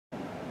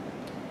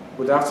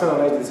Good afternoon,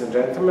 ladies and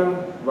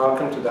gentlemen.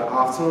 Welcome to the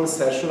afternoon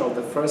session of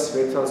the first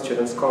virtual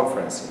students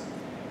conference.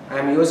 I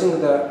am using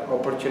the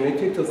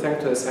opportunity to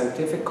thank the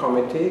scientific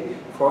committee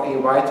for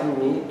inviting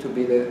me to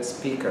be the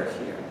speaker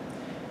here.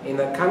 In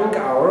the coming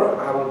hour,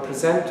 I will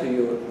present to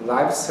you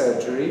live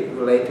surgery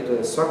related to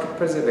the socket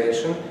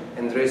preservation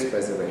and wrist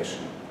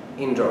preservation.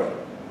 Enjoy!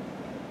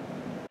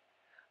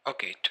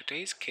 Okay,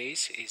 today's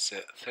case is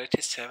a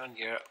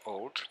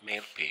 37-year-old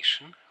male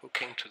patient who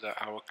came to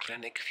our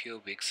clinic a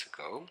few weeks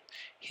ago.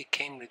 He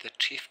came with a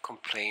chief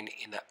complaint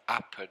in the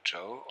upper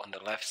jaw on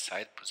the left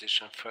side,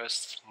 position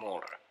first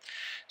molar.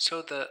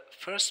 So the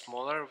first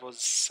molar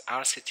was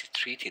RCT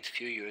treated a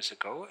few years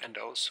ago, and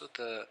also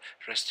the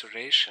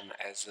restoration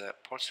as a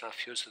porcelain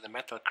fuse with a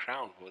metal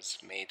crown was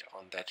made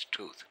on that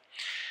tooth.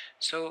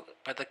 So,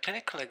 by the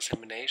clinical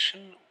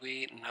examination,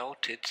 we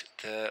noted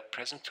the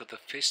presence of the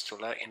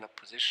fistula in a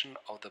position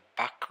of the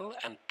buccal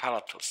and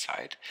palatal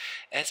side,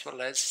 as well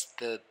as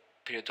the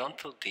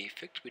periodontal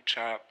defect, which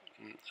are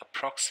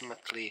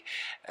approximately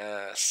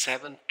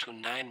 7 to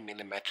 9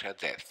 millimeter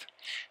depth.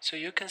 So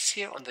you can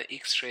see on the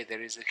X-ray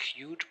there is a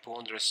huge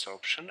bone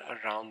resorption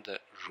around the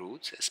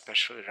roots,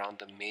 especially around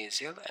the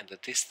mesial and the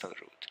distal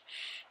root.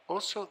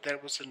 Also, there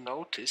was a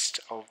notice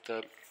of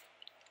the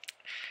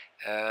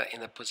in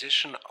the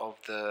position of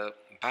the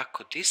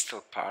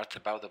buccodistal part,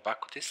 above the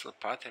buccodistal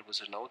part, there was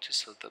a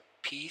notice of the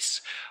piece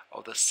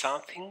of the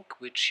something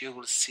which you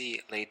will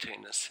see later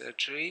in the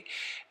surgery.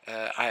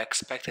 I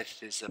expect that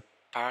it is a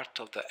part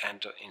of the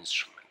endo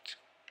instrument.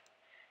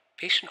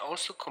 Patient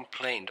also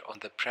complained on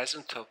the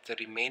presence of the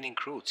remaining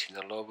roots in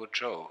the lower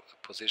jaw,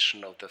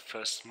 position of the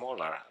first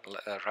molar,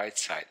 right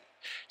side.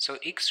 So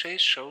X-ray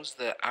shows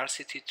the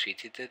RCT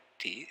treated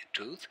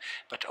tooth,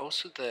 but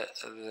also the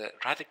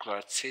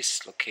radicular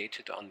cyst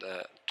located on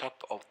the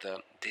top of the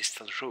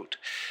distal root.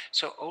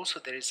 So also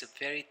there is a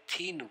very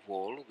thin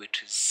wall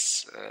which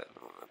is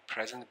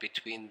present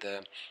between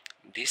the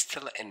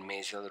distal and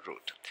mesial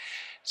root.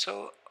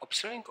 So,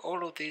 observing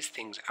all of these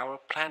things, our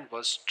plan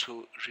was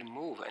to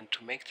remove and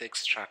to make the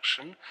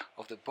extraction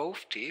of the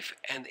both teeth,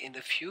 and in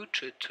the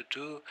future to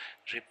do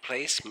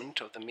replacement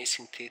of the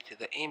missing teeth in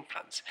the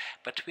implants.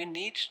 But we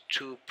need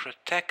to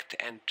protect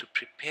and to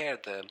prepare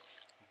the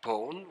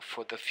bone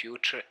for the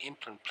future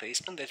implant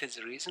placement. That is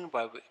the reason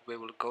why we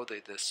will go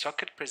the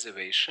socket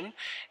preservation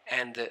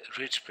and the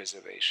ridge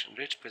preservation.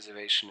 Ridge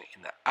preservation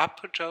in the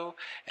upper jaw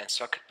and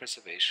socket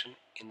preservation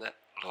in the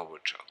lower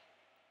jaw.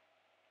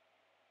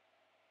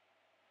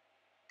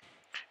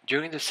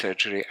 During the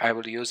surgery, I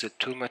will use the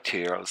two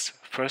materials.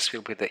 First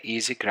will be the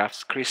Easy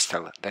Graft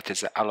Crystal, that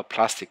is an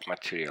alloplastic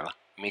material,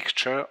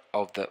 mixture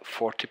of the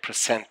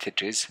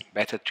 40%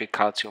 beta-3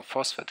 calcium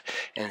phosphate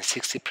and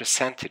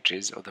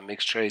 60% of the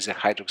mixture is a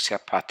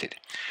hydroxyapatite.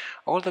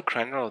 All the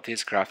granules of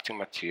this grafting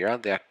material,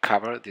 they are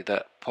covered with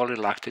a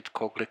polylactic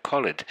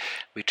coglycolide,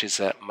 which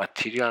is a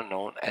material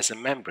known as a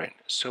membrane.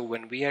 So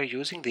when we are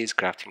using this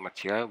grafting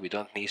material, we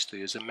don't need to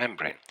use a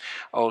membrane.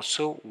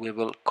 Also, we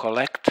will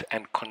collect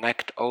and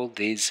connect all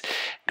these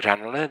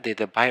granules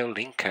with a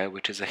biolinker,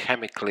 which is a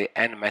chemically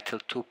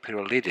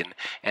N-metyl-2-pyrrolidine,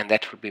 and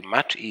that will be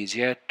much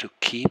easier to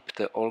keep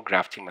the all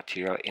grafting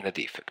material in a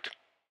defect.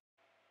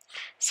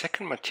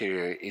 Second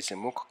material is a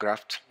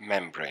mucograft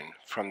membrane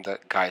from the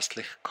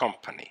Geistlich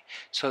company.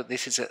 So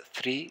this is a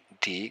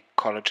 3D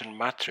collagen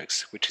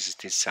matrix which is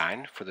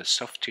designed for the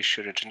soft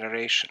tissue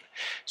regeneration.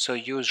 So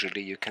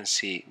usually you can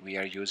see we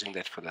are using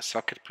that for the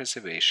socket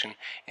preservation,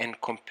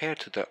 and compared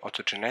to the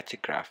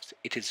autogenetic graft,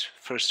 it is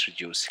first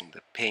reducing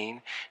the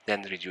pain,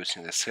 then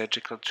reducing the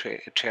surgical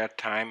chair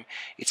time,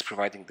 it's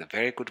providing the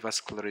very good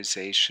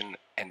vascularization,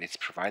 and it's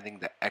providing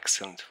the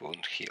excellent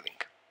wound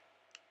healing.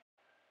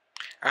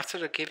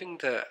 After giving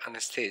the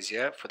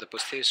anesthesia for the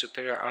posterior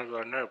superior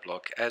alveolar nerve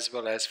block as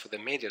well as for the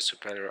medial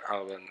superior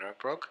alveolar nerve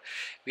block,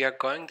 we are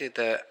going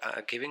to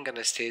giving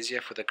anesthesia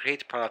for the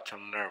great palatal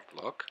nerve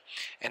block,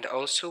 and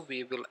also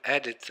we will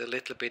add it a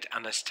little bit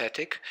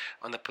anesthetic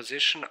on the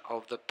position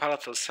of the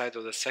palatal side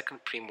of the second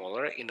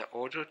premolar in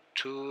order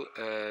to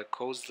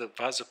cause the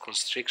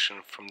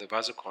vasoconstriction from the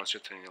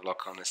vasoconstrictor in the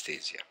local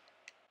anesthesia.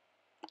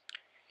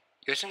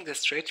 Using the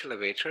straight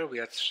elevator,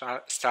 we are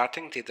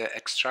starting the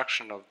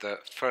extraction of the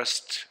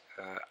first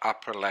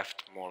upper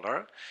left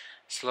molar.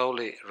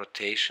 Slowly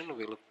rotation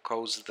will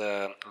cause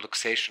the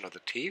luxation of the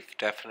teeth.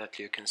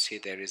 Definitely you can see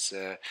there is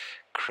a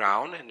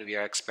crown, and we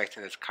are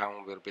expecting that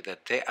crown will be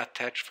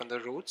detached from the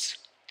roots.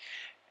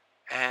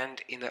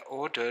 And in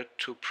order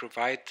to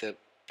provide the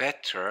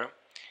better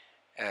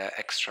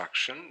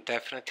extraction,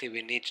 definitely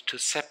we need to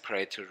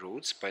separate the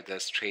roots by the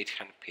straight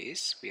hand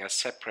piece. We are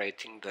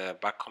separating the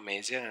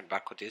buccomesial and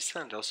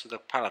buccodistal and also the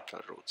palatal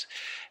roots.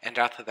 And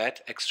after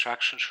that,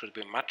 extraction should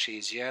be much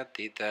easier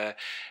with the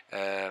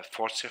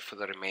forceps for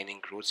the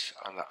remaining roots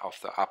of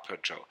the upper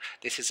jaw.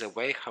 This is a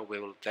way how we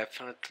will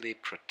definitely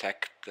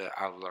protect the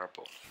alveolar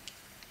bone.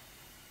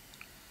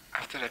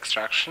 After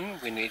extraction,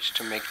 we need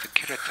to make the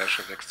curettage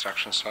of the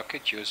extraction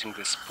socket using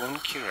the spoon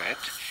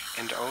curette,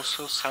 and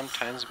also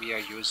sometimes we are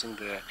using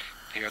the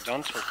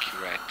periodontal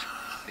curette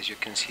As you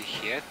can see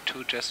here,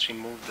 to just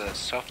remove the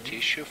soft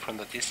tissue from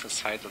the distal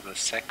side of the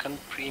second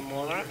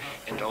premolar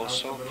and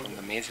also from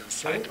the mesial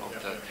side of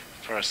the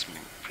first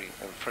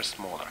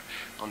molar.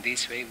 On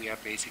this way we are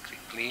basically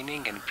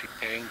cleaning and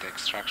preparing the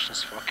extraction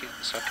socket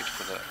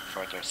for the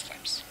further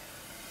steps.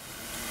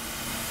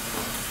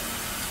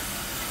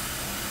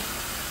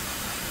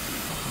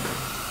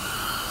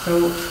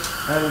 So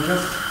I'm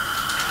just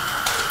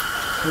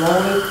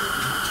slowly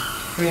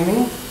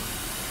trimming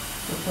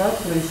the flap,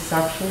 there is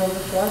suction of the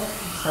flap,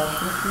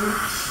 suction here.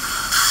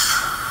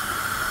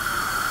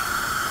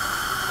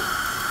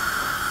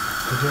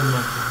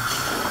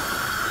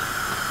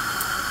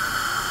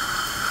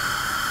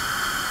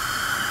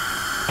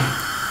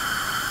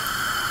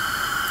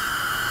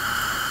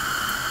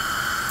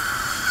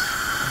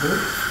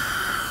 Good.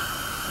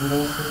 And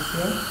also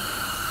here.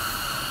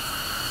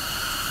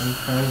 I'm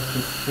trying to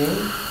trim.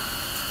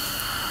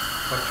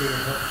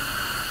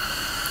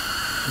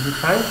 Is it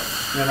fine?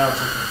 Yeah, now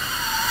it's okay.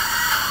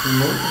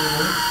 Remove.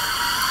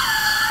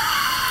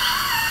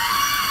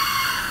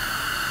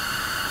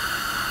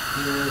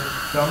 Your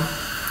thumb,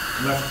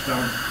 left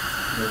thumb.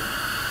 Good.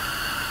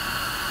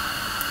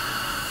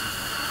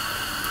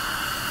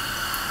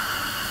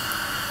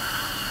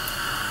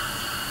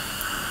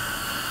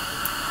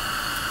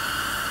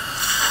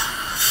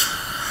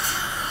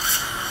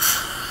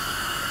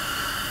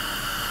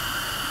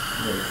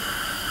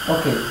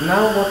 Okay,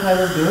 now what I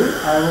will do,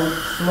 I will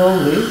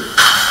slowly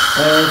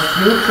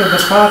future the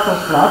palatal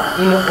flap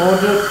in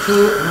order to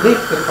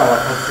lift the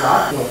palatal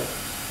flap. No.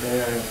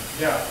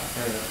 Yeah.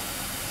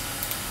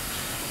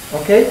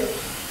 Okay,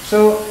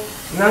 so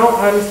now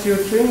I'm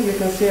suturing. You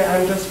can see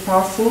I'm just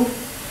passing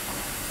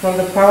from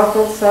the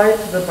palatal side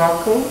to the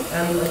buccal,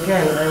 and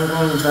again I'm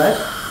going back.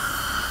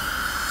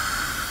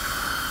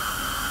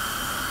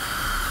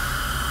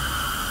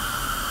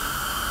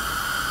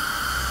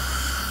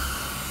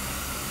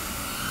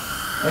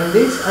 And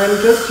this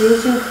I'm just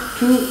using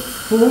to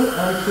pull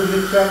and to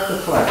retract the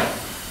flap.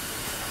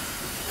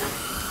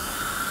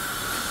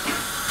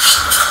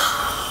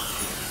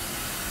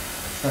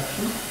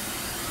 Suction.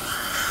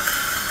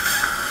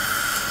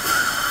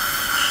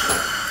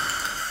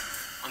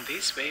 On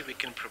this way we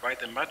can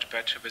provide a much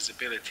better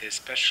visibility,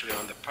 especially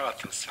on the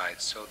palatal side,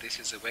 so this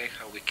is a way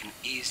how we can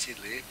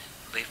easily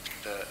lift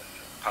the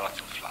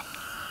palatal flap.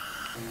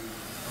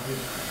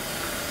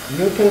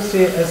 You can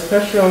see,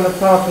 especially on the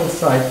palatal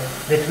side,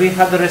 that we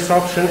have the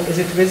resorption. Is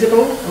it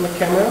visible on the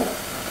camera?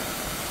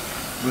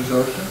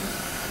 Resorption?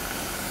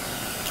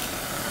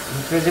 Is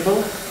it visible?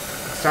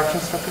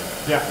 Extraction socket?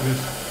 Yeah, it is.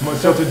 More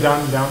tilted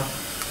down.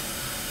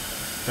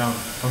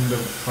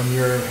 From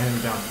your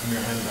hand down.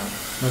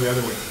 No, the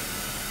other way.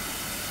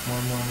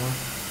 More.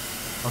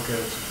 Okay,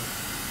 that's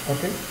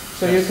okay. Okay.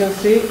 So yes. You can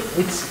see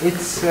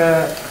it's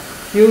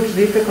huge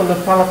defect on the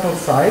palatal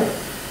side,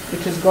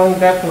 which is going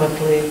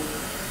definitely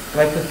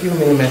like a few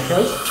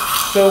millimeters.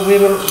 So we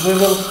will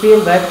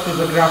fill that with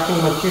the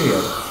grafting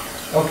material.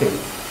 Okay.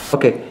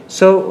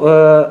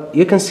 So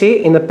you can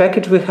see in the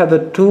package we have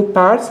the two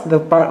parts. The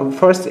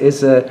first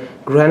is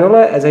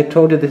granular. As I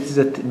told you, this is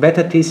a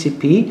beta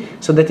TCP.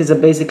 So that is a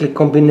basically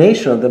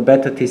combination of the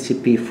beta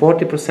TCP,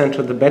 40%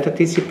 of the beta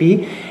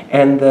TCP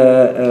and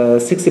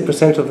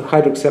 60% of the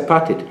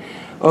hydroxyapatite.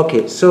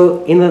 Okay.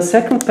 So in the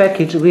second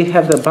package we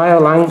have the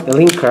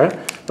biolinker.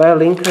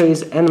 Biolinker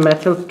is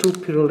N-methyl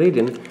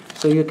 2-pyrrolidine.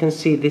 So you can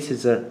see this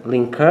is a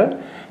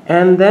linker,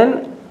 and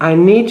then I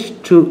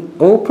need to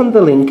open the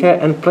linker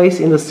and place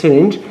in the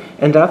syringe,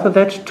 and after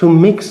that to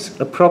mix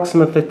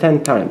approximately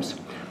 10 times.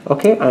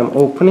 Okay, I'm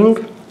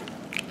opening,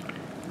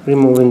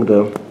 removing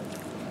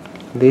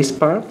this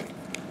part,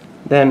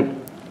 then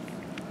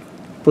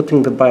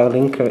putting the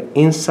biolinker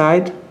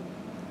inside,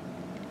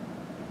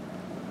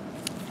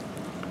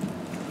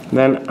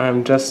 then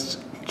I'm just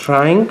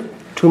trying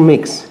to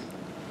mix.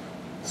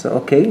 So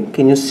okay,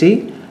 can you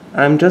see?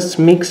 I'm just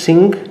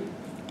mixing,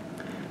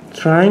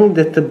 trying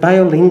that the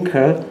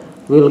biolinker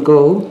will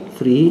go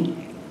 3,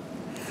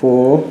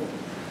 4,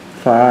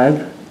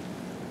 5,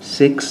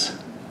 6,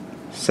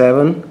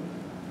 7,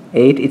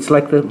 8. It's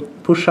like the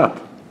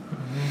push-up.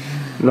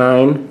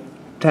 9,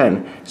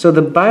 10. So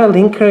the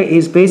biolinker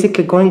is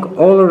basically going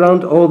all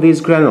around all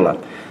these granula.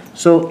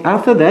 So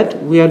after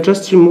that, we are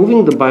just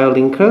removing the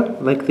biolinker,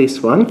 like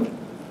this one,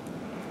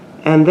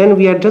 and then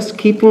we are just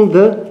keeping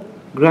the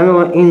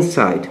granula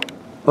inside.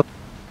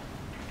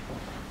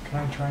 Can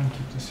I try and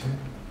keep this here?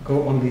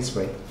 Go on this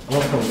way,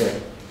 not from there.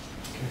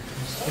 Okay.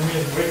 Let me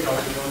just break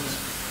off the ones.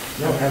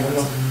 No, I will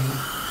not.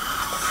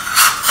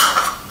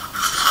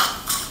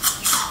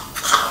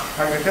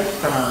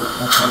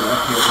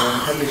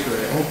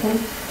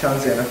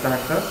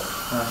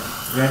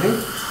 Ready?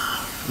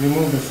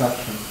 Remove the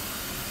suction.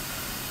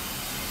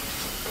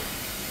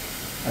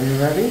 Are you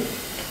ready?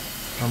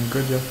 I'm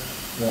good, yeah.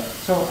 Yeah.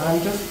 So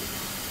I'm just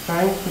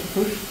trying to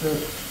push the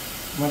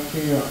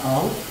material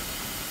out.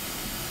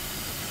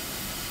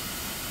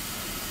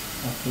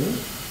 Okay.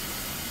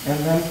 And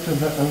then to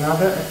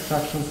another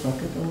extraction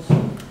socket also.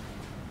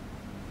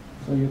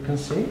 So you can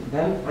see.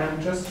 Then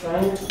I'm just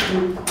trying to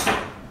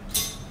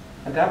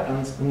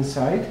adaptants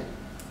inside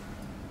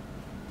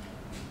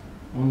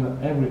on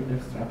every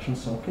extraction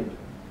socket.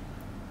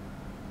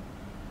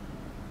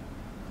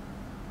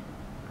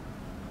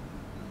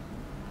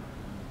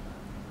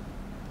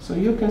 So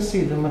you can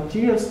see the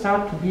materials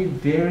start to be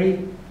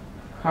very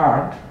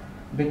hard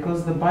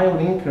because the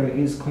biolinker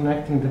is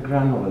connecting the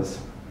granules.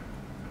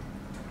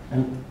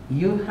 And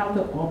you have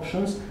the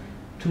options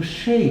to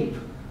shape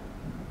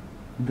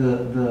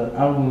the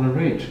alveolar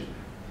ridge.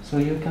 So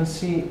you can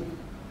see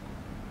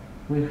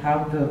we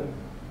have the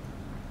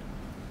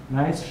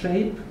nice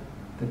shape,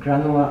 the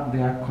granula,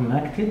 they are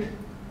connected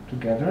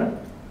together.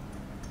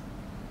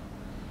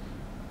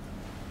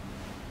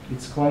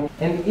 It's quite,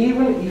 and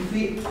even if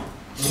we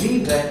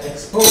leave that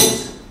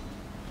exposed,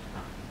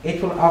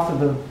 it will, after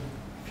the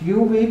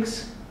few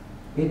weeks,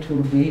 it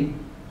will be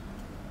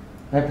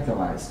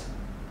epithelialized.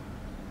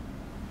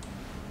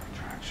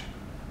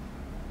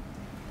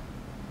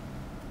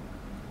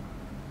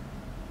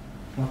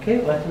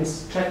 Okay, let me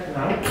check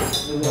now.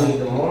 Do we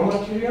need more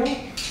material?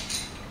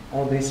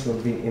 Or this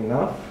will be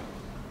enough?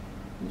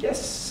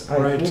 Yes,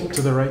 I think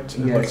to the right.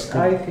 Yes,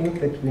 I think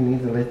that we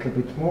need a little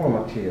bit more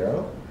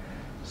material.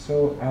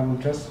 So I will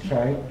just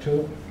try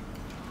to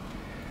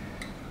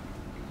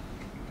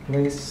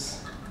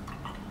place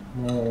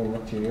more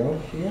material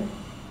here.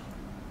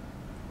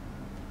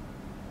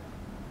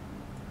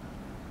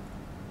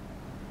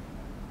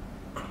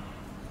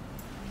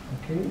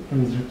 Okay,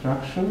 please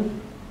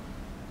retraction.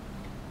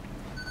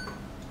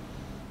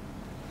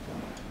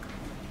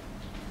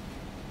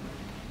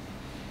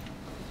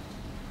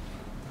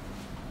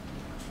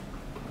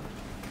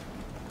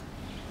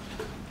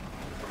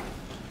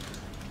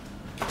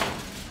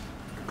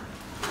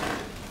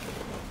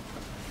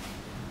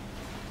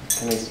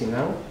 Can I see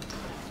now?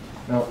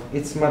 Now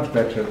it's much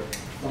better.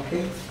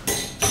 Okay,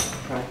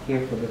 right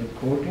here for the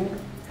recording.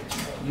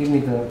 Give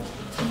me the.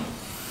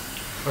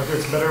 Okay,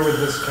 it's better with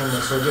this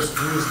camera, so just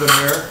use the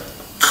mirror.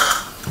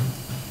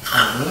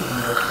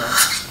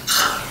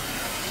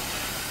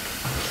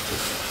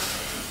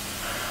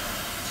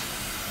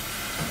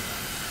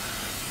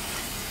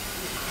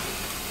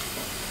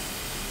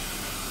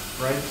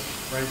 Right,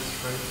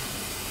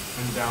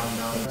 and down.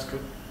 That's good.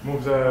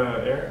 Move the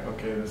air.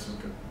 Okay, this is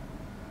good.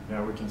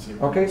 Yeah, we can see.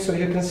 Okay, so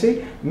you can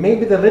see,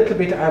 maybe the little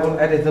bit I will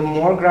add the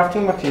more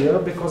grafting material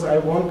because I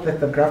want that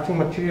the grafting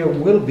material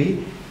will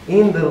be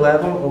in the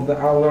level of the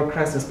alveolar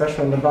crest,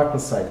 especially on the buccal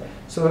side.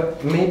 So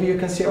maybe you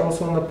can see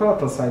also on the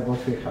palatal side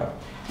what we have.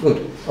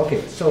 Good.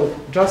 Okay, so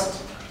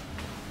just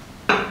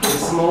a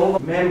small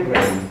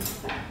membrane.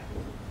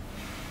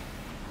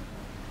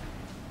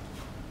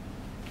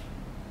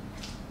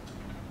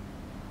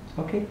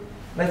 Okay,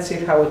 let's see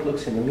how it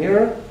looks in the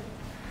mirror.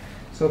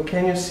 So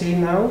can you see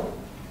now?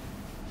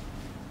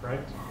 Right.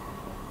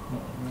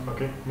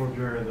 Okay, move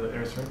the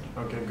air syringe.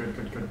 Okay,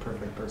 good,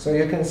 perfect. So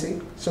you can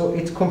see, so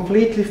it's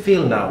completely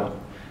filled now.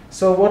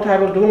 So what I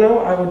will do now,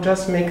 I will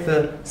just make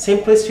the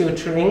simplest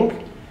suturing,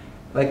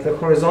 like the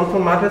horizontal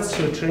matted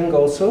suturing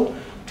also,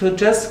 to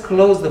just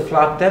close the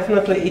flap.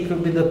 Definitely it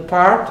will be the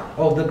part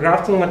of the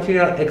grafting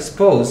material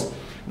exposed,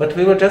 but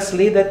we will just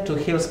leave that to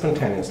heal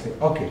spontaneously.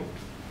 Okay.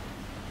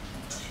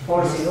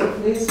 4-0,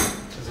 please.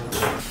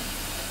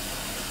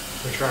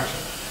 Retraction.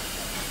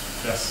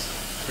 Yes.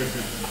 Good.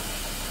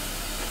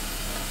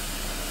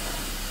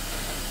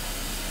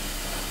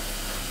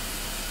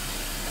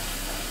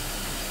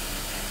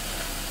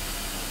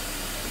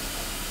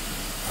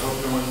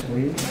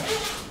 Please.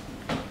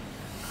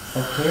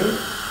 Okay.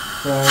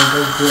 So I'm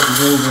just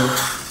doing the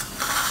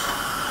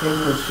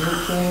simple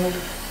suturing.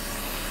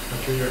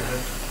 Enter your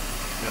head.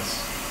 Yes.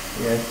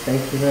 Yes,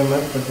 thank you very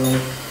much for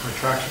doing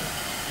retraction.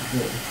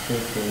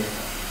 Thank you.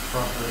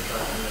 Proper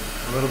retraction.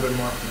 A little bit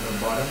more from the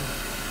bottom.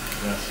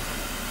 Yes.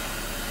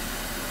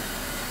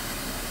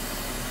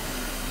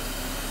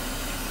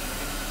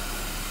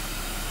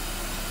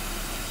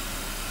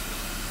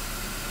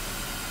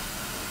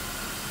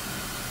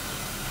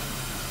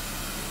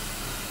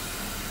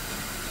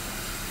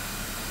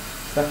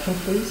 Suction,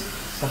 please.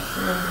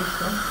 Suction on this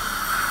one.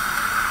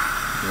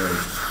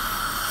 Great.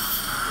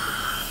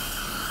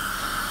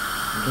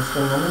 Just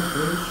one moment,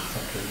 please.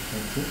 Okay,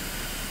 thank you.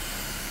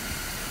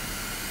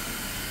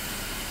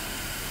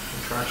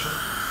 Retraction.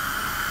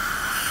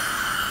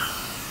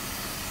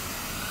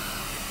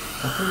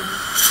 Okay.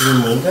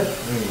 Remove that.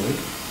 Remove.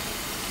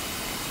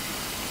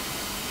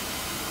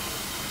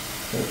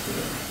 Thank you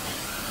very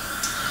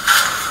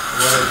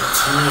much.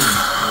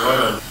 What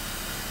a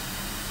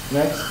team.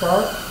 Next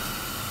part.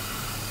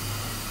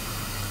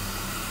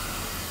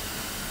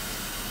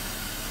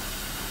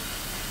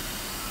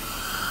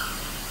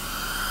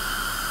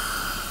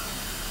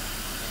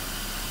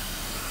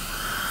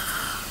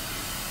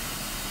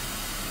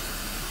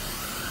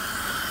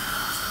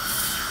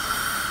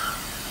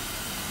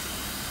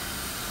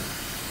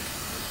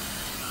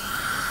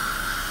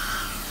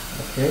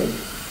 Okay.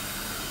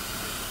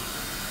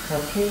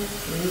 Cutting,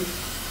 please.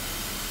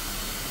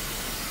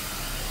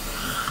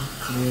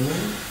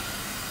 Cleaning.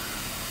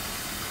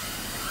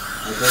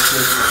 I just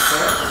make the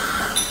step.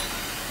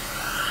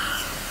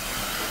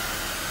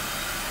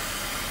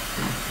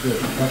 Good.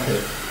 Okay.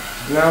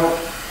 Now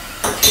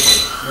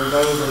we're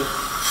going to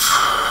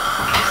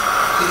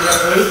figure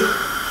 8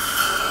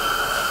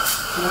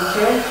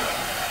 future.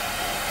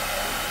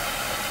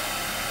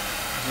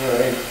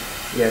 08.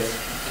 Yes.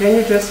 Can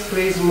you just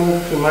please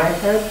move to my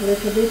head a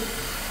little bit?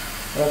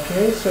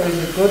 Okay. So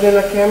is it good in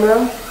the camera?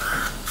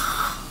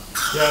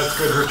 Yeah, it's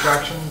good.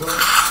 Retraction though?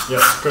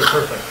 Yes, good,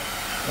 perfect.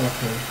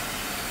 Okay.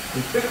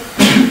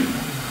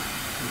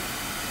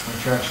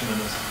 Retraction in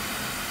this.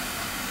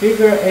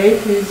 Figure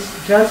 8 is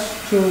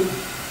just to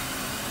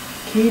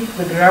keep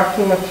the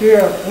grafting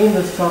material in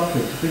the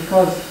socket,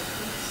 because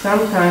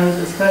sometimes,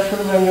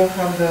 especially when you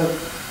have the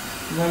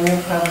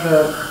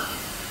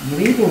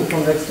bleeding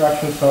from the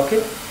extraction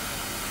socket,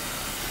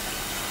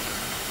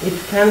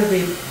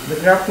 the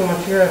grafting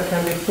material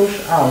can be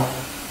pushed out.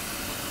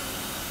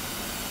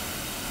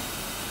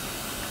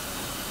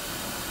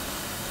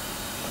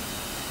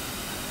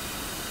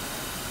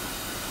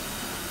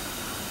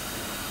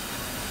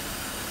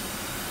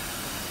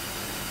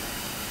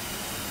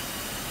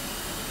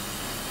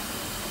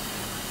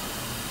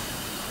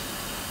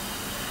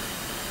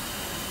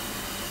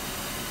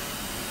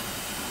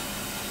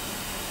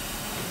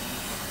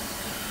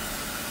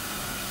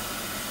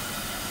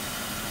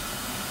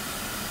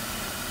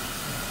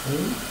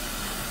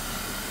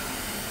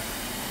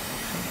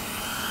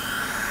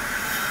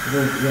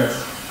 Good, yes.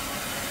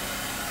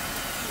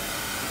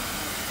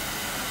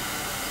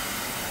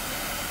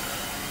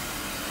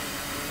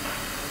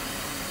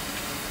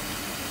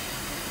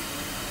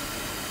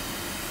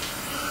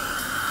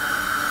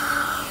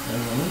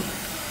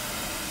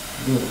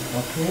 Good,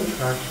 okay.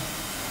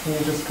 Can you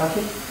just cut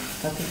it?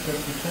 Cut it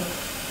just to check.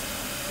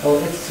 Oh,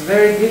 it's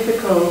very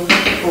difficult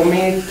for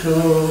me to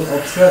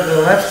observe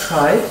the left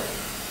side,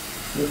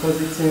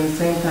 because it's in the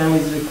same time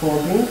as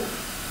recording.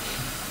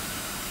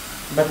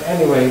 But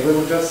anyway, we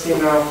will just see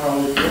now how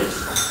it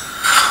looks.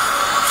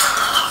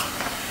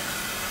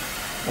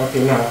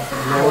 Okay, now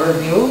lower the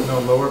view. No,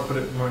 lower, put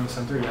it more in the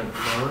center, yeah,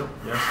 lower,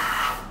 yes.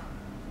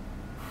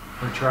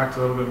 Retract a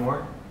little bit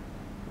more.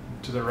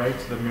 To the right,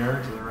 to the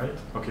mirror, to the right.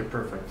 Okay,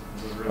 perfect.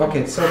 This is really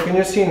Okay, so can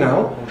you see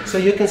now? So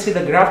you can see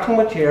the grafting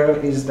material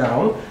is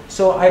down.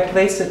 So I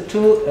placed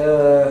two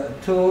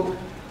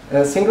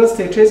single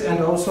stitches,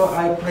 and also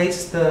I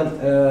placed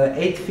the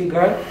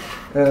 8-figure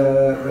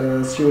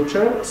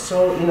suture,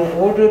 so in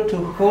order to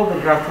hold the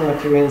grafting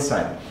material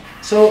inside.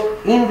 So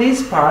in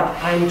this part,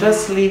 I'm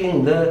just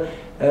leaving the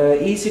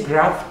easy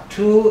graft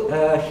to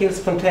heal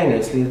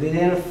spontaneously.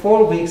 Within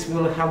 4 weeks, we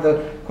will have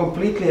the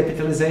completely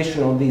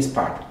epithelialization of this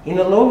part. In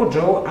the lower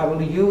jaw, I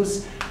will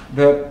use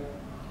the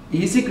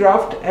easy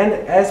graft, and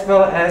as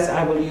well as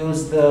I will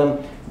use the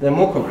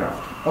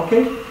mucograft.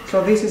 Okay,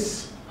 so this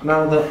is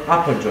now the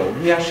upper jaw.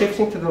 We are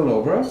shifting to the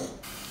lower.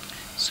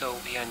 So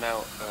we are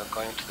now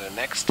going to the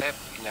next step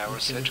in our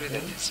surgery,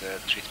 that is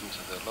treatment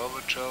of the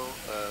lower jaw.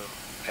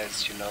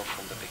 As you know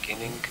from the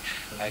beginning,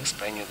 I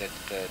explained you that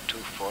the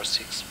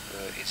 246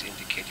 is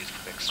indicated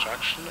for the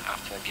extraction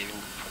after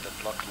giving for the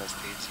block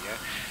anesthesia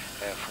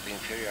for the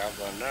inferior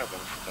alveolar nerve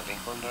and for the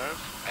lingual nerve,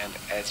 and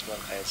as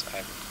well as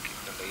I will give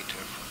the later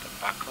for the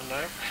buccal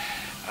nerve.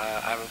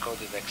 I will go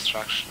to the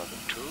extraction of the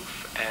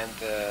tooth, and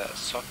the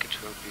socket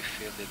will be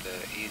filled with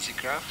the easy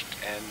graft,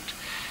 and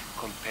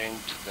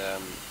comparing to the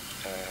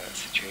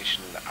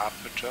situation in the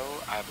upper jaw,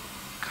 I will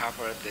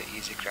cover the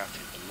easy graft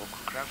in the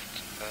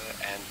mucograft,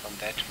 and on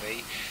that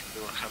way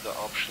we will have the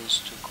options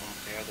to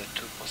compare the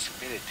two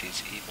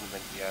possibilities, even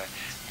when we are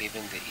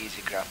leaving the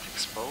easy graft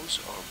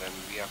exposed or when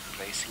we are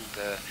placing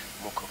the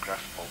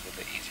mucograft over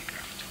the easy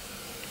graft.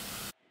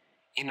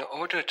 In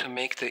order to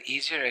make the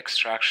easier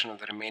extraction of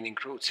the remaining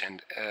roots,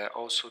 and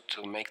also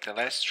to make the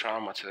less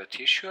trauma to the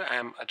tissue, I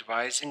am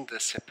advising the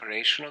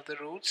separation of the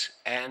roots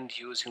and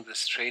using the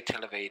straight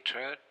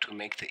elevator to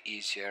make the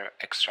easier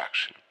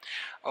extraction.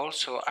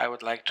 Also, I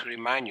would like to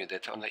remind you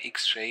that on the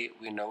X-ray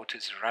we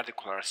notice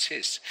radicular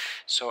cysts,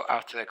 so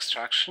after the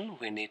extraction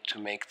we need to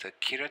make the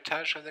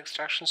curettage of the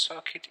extraction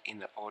socket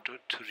in order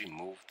to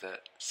remove the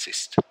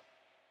cyst.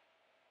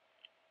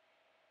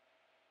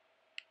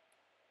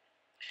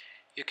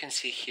 You can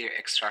see here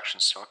extraction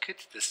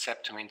socket. The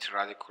septum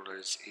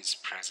interradiculars is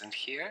present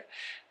here,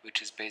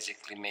 which is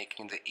basically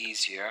making the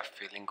easier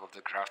filling of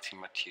the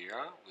grafting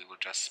material. We will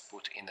just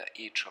put in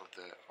each of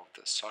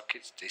the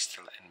sockets,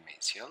 distal and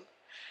mesial.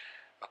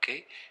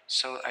 Okay,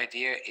 so the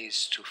idea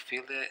is to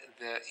fill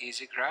the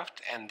easy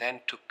graft and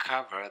then to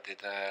cover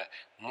the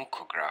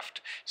mucograft.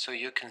 So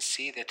you can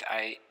see that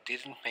I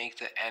didn't make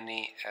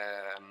any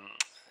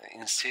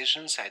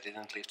incisions, I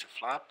didn't leave the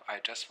flap, I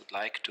just would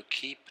like to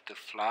keep the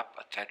flap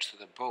attached to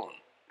the bone.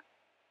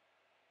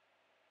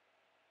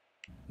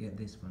 Yeah,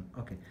 this one.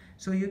 Okay,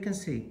 so you can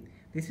see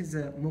this is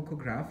a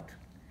mucograft.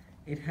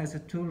 It has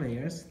 2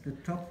 layers. The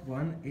top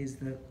one is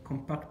the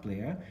compact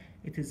layer.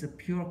 It is a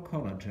pure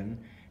collagen,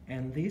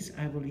 and this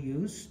I will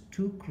use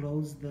to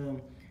close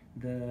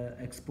the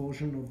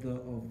exposure of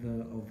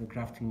the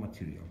grafting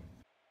material.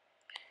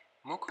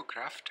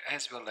 Mucograft,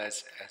 as well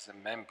as a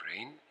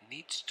membrane,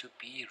 needs to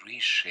be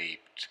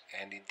reshaped,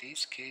 and in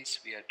this case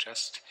we are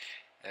just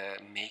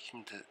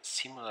making the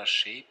similar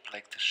shape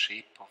like the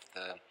shape of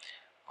the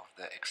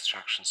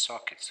extraction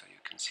socket. So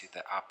you can see the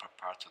upper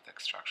part of the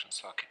extraction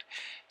socket.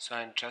 So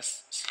I'm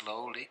just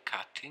slowly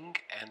cutting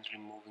and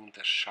removing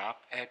the sharp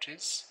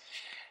edges,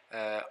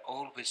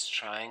 always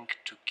trying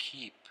to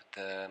keep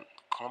the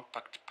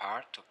compact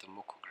part of the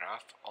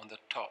mucograph on the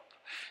top.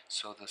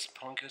 So the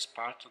spongious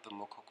part of the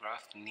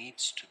mucograph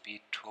needs to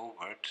be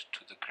toward to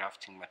the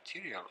grafting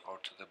material or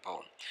to the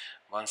bone.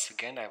 Once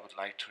again, I would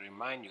like to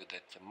remind you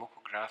that the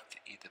mucograph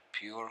is a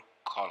pure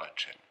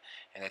collagen,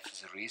 and that is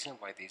the reason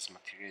why this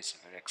material is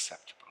very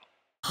acceptable.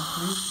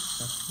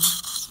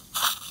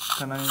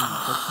 Can I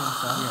touch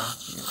inside? Yeah,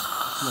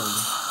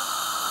 slowly.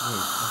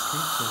 Great,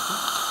 okay,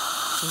 perfect.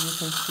 So you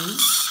can see,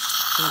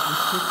 so it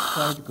fits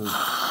quite good.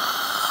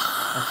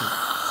 Okay,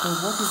 so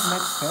what is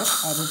next step?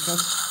 I will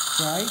just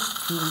try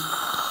to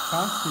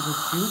pass with the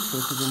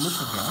suture to the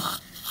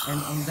mucograph, and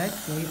on that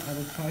way I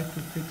will try to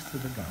fix to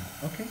the gum,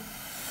 okay?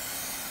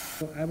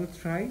 So I will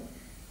try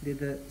with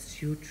the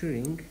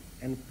suturing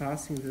and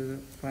passing the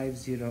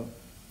 5-0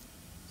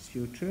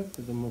 suture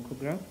to the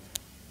mucograph,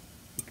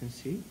 you can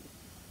see.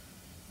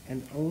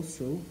 And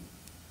also,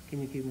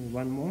 can you give me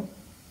one more?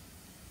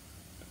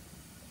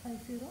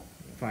 5-0?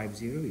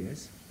 5-0,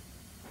 yes.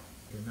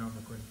 Okay, now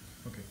the question.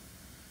 Okay.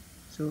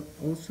 So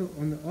also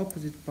on the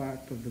opposite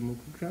part of the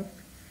mucograph,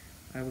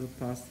 I will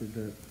pass to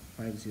the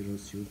 5-0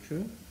 suture.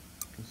 You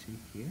can see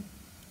here.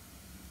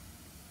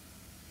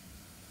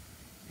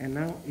 And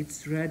now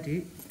it's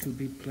ready to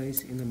be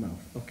placed in the mouth.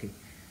 Okay,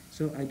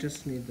 so I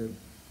just need the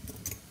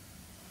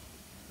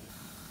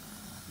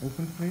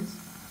open, please.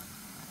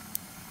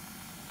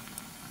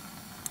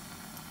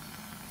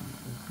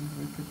 Open a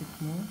little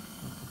bit more.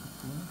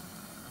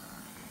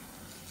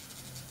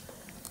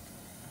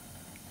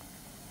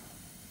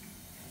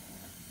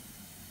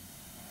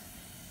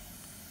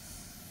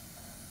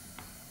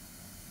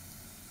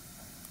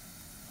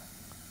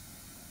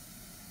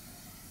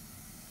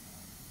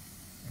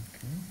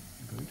 Okay,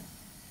 good.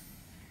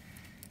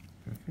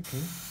 Perfect.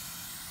 Okay.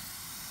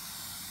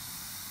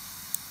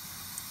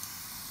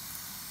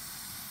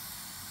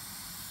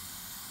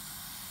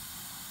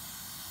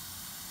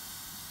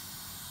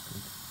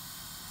 Good.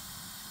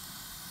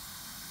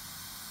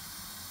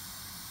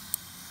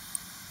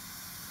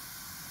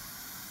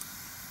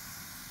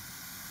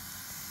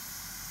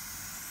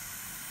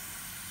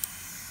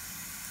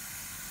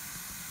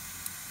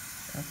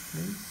 Cut,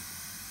 please.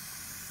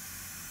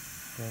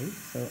 Great,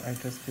 so I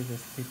just did a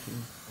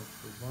stitching of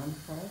the one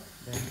part,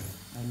 then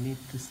I need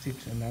to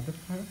stitch another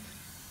part.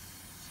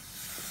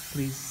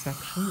 Please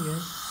suction,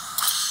 yes.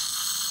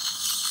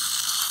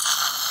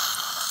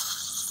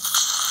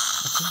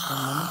 Okay,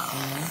 one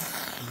moment.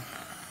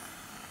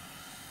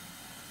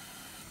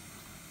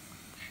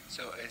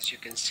 So as you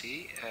can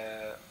see,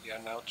 we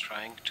are now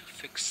trying to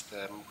fix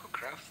the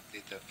mucograph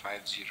with the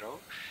 5-0.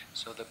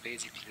 So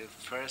basically the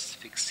first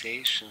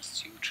fixation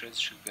sutures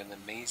should be on the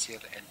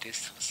mesial and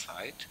distal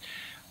side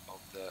of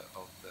the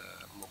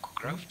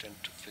mucograph,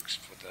 and to fix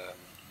for the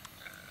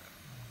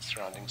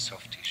surrounding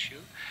soft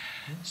tissue.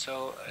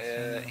 So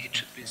it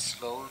should be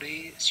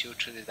slowly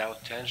sutured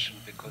without tension,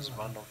 because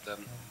one of the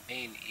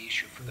main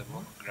issue for the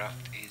mucograph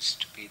is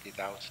to be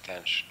without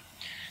tension.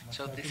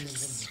 So this is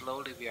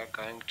slowly we are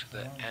going to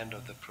the end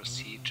of the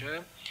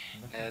procedure.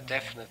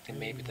 Definitely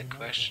maybe the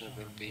question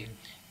will be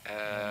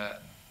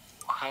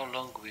how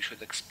long we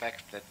should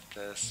expect that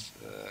the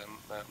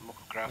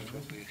mucograph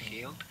will be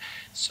healed.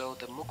 So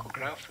the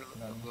mucograph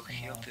will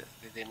heal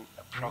within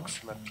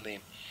approximately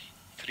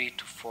 3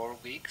 to 4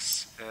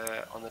 weeks.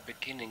 On the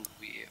beginning,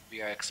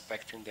 we are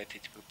expecting that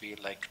it will be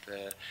like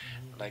the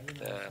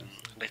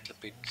little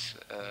bit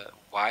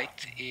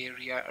white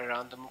area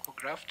around the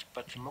mucograph,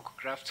 but the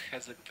mucograph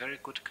has a very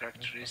good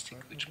characteristic,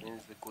 which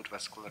means the good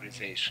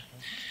vascularization.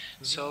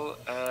 So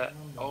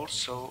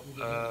also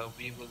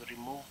we will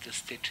remove the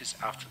stitches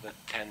after the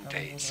 10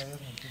 days.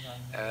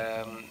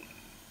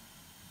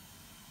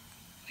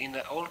 In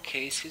all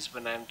cases,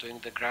 when I'm doing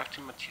the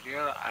grafting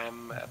material,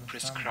 I'm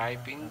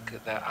prescribing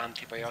the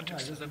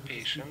antibiotics to the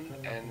patient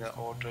in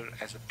order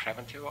as a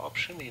preventive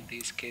option. In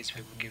this case,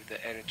 we will give the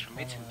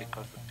erythromycin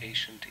because the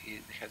patient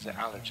has an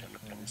allergy on the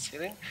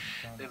penicillin.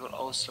 We will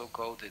also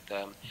go with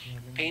the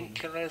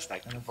painkillers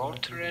like the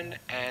Voltaren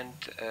and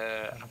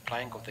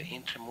applying of the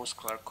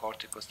intramuscular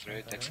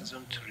corticosteroid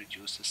dexazone to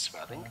reduce the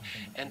swelling,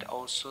 and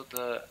also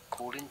the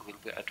cooling will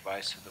be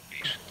advised to the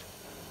patient.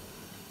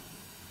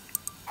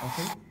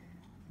 Okay.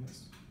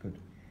 Yes, good.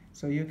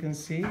 So you can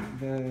see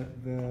the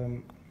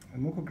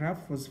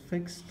mucograph was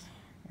fixed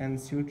and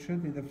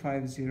sutured with the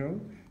 5-0.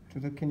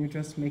 Can you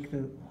just make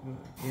the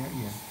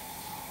yeah.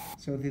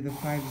 So the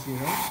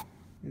 5-0,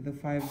 the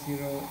 5-0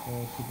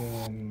 to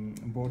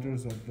the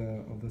borders of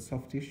the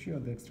soft tissue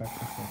of the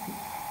extraction socket.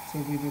 So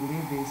we will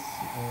leave this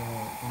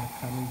for the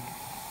coming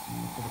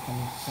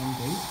 10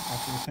 days.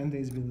 After the 10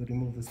 days, we will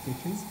remove the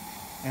stitches,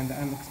 and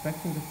I'm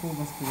expecting the full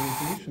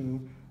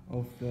vascularization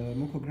of the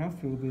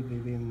mucograph will be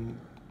within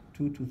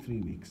 2 to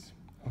 3 weeks.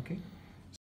 Okay.